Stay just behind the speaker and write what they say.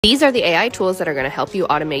These are the AI tools that are going to help you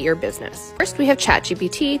automate your business. First, we have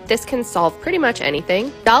ChatGPT. This can solve pretty much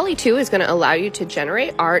anything. DALL-E 2 is going to allow you to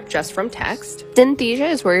generate art just from text. Synthesia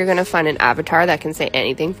is where you're going to find an avatar that can say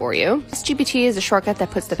anything for you. SGPT is a shortcut that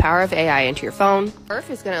puts the power of AI into your phone. Perf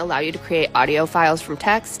is going to allow you to create audio files from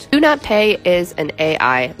text. Do Not Pay is an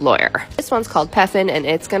AI lawyer. This one's called Peffin, and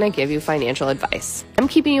it's going to give you financial advice. I'm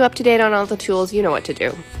keeping you up to date on all the tools. You know what to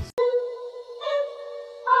do.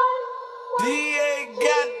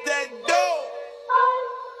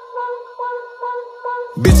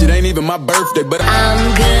 Bitch, it ain't even my birthday, but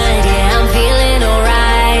I'm good, yeah, I'm feeling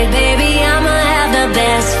alright. Baby, I'ma have the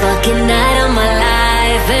best fucking night of my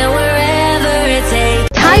life, and wherever it takes.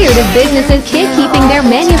 Tired of businesses gatekeeping their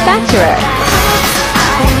manufacturer?